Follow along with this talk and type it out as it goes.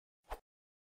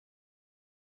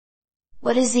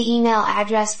What is the email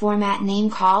address format name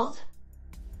called?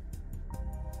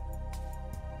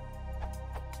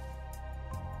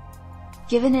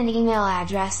 Given an email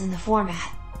address in the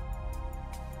format.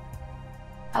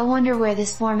 I wonder where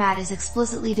this format is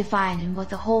explicitly defined and what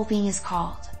the whole thing is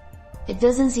called. It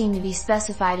doesn't seem to be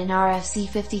specified in RFC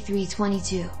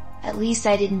 5322, at least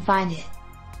I didn't find it.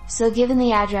 So given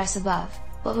the address above,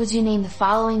 what would you name the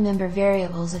following member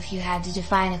variables if you had to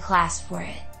define a class for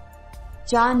it?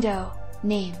 John Doe,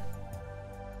 name.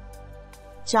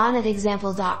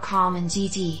 John@example.com and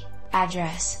GT,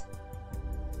 address.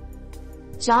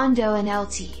 John Doe and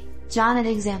LT,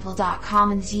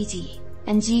 John@example.com and GT,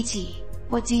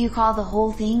 what do you call the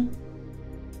whole thing?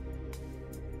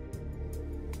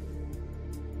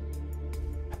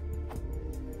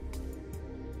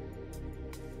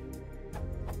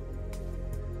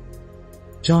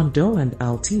 John Doe and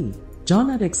LT,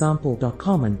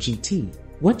 John@example.com and GT,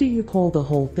 what do you call the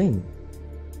whole thing?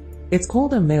 It's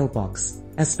called a mailbox,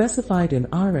 as specified in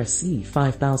RFC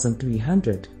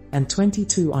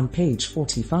 5322 on page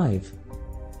 45.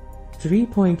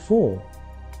 3.4.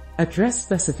 Address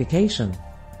specification.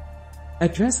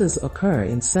 Addresses occur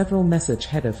in several message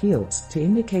header fields to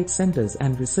indicate senders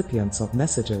and recipients of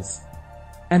messages.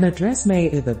 An address may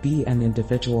either be an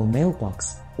individual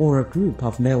mailbox, or a group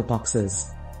of mailboxes.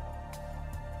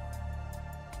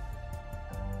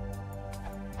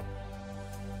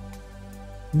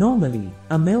 Normally,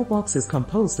 a mailbox is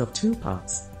composed of two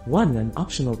parts, one an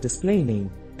optional display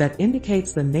name, that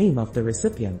indicates the name of the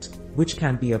recipient, which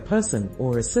can be a person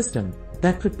or a system,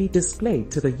 that could be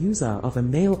displayed to the user of a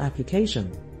mail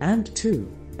application, and two,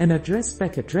 an address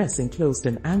spec address enclosed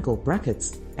in angle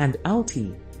brackets, and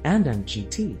LT, and an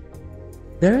GT.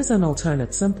 There is an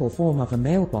alternate simple form of a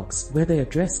mailbox where the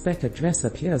address spec address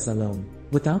appears alone,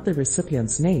 without the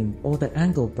recipient's name or the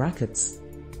angle brackets.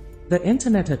 The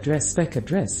Internet address spec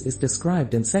address is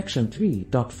described in section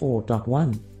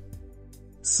 3.4.1.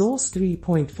 Source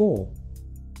 3.4.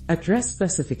 Address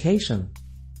specification.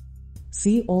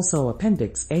 See also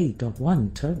Appendix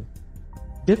A.1.2.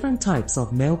 Different types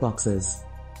of mailboxes.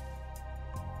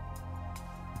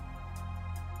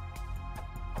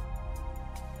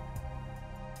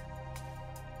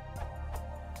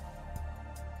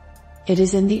 It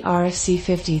is in the RFC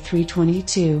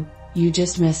 5322, you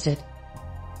just missed it.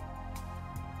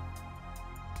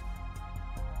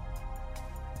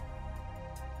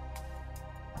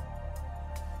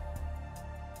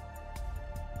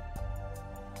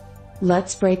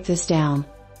 Let's break this down.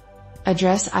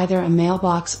 Address either a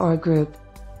mailbox or a group.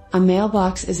 A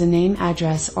mailbox is a name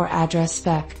address or address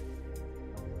spec.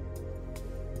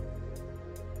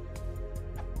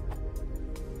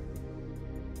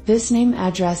 This name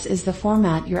address is the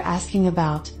format you're asking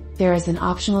about. There is an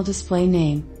optional display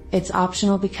name. It's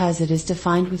optional because it is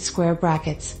defined with square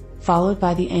brackets, followed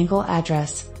by the angle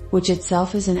address, which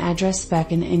itself is an address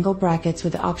spec in angle brackets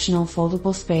with optional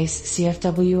foldable space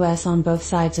CFWS on both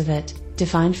sides of it,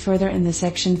 defined further in the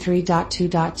section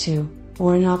 3.2.2,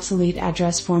 or an obsolete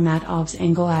address format OBS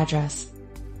angle address.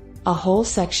 A whole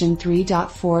section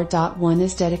 3.4.1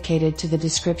 is dedicated to the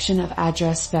description of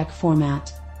address spec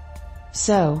format.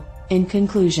 So, in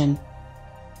conclusion,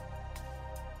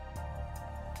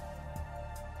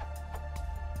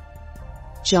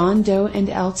 John Doe and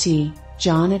LT,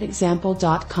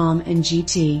 John@example.com and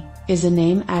GT, is a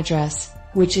name address,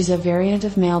 which is a variant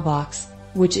of mailbox,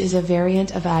 which is a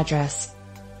variant of address.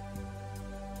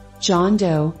 John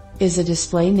Doe is a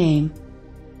display name,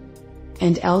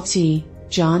 and LT,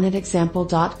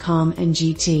 John@example.com and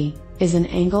GT, is an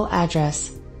angle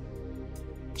address.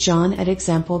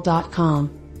 John@example.com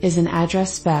is an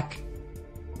address spec.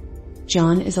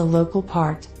 John is a local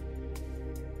part.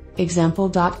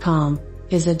 Example.com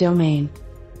is a domain.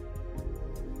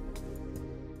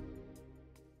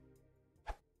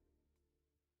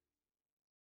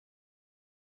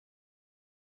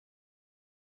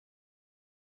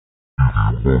 If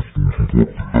you want to support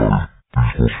today, please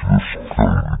consider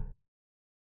subscribing.